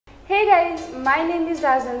Hey guys, my name is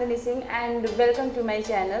Rajnandani Singh and welcome to my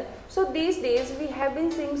channel. So these days we have been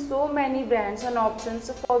seeing so many brands and options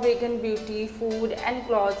for vegan beauty, food and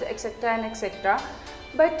clothes etc and etc.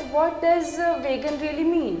 But what does vegan really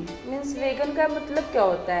mean? Means vegan का मतलब क्या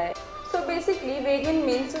होता है? So basically vegan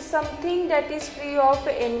means something that is free of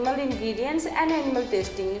animal ingredients and animal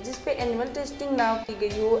testing, जिस पे animal testing ना की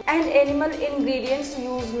गई हो and animal ingredients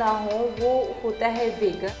use ना हो, वो होता है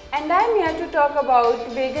vegan. And I am here to talk about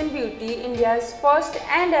Vegan Beauty, India's first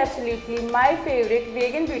and absolutely my favorite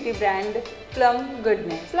vegan beauty brand, Plum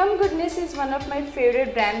Goodness. Plum Goodness is one of my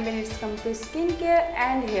favorite brand when it comes to skincare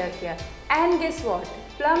and hair care. And guess what?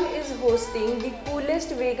 Plum is hosting the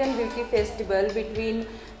coolest vegan beauty festival between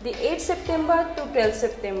the 8th September to 12th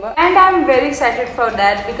September, and I am very excited for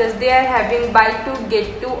that because they are having buy 2 get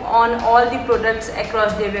 2 on all the products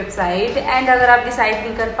across their website. And अगर आप decide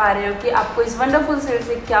नहीं कर पा रहे हो कि आपको इस wonderful sale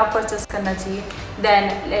से क्या purchase करना चाहिए, then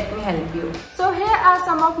let me help you. So here are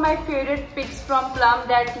some of my favorite picks from Plum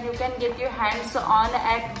that you can get your hands on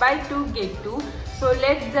at buy 2 get 2. So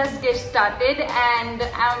let's just get started, and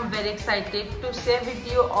I'm very excited to share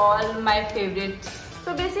with you all my favorites.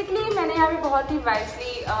 तो basically मैंने यहाँ पे बहुत ही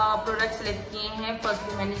wisely product select किए हैं.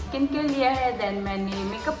 Firstly मैंने skin care लिया है, देन मैंने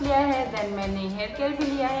मेकअप लिया है, देन मैंने हेयर केयर भी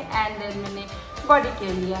लिया है एंड देन मैंने बॉडी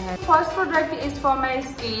केयर लिया है. First product is for my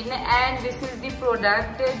skin and this is the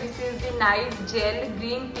product. This is the night gel,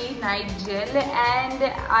 green tea night gel, and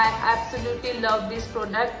I absolutely love this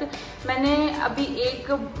product. मैंने अभी एक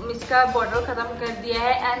इसका बॉटल खत्म कर दिया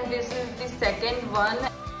है and this is the second one.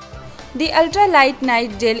 The ultra-light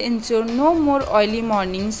night gel ensures no more oily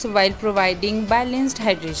mornings while providing balanced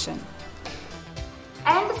hydration.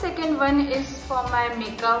 And the second one is for my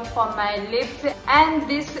makeup, for my lips, and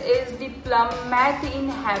this is the Plum Matte in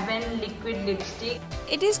Heaven liquid lipstick.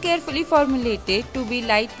 It is carefully formulated to be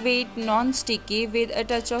lightweight, non-sticky with a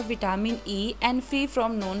touch of vitamin E and free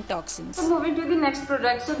from known toxins. So moving to the next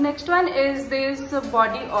product. So next one is this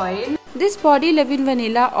body oil. This body loving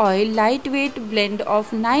vanilla oil, lightweight blend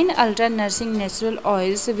of 9 ultra nourishing natural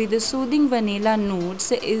oils with soothing vanilla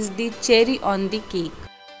notes, is the cherry on the cake.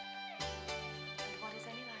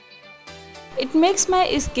 It makes my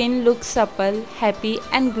skin look supple, happy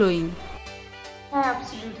and glowing. I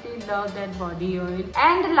absolutely love that body oil.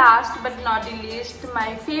 And last but not the least,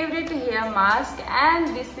 my favorite hair mask,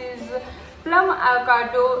 and this is Plum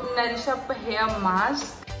Avocado Nourish Up Hair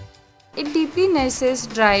Mask. It deeply nourishes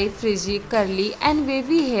dry, frizzy, curly and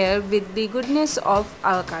wavy hair with the goodness of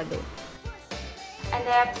avocado. And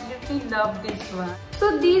I absolutely love this one. So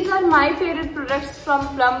these are my favorite products from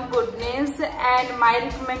Plum Goodness and my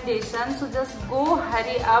recommendation. So just go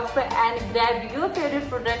hurry up and grab your favorite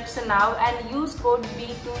products now and use code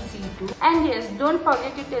B2G2. And yes, don't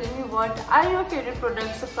forget to tell me what are your favorite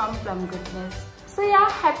products from Plum Goodness. So yeah,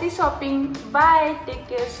 happy shopping. Bye. Take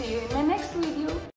care. See you in my next video.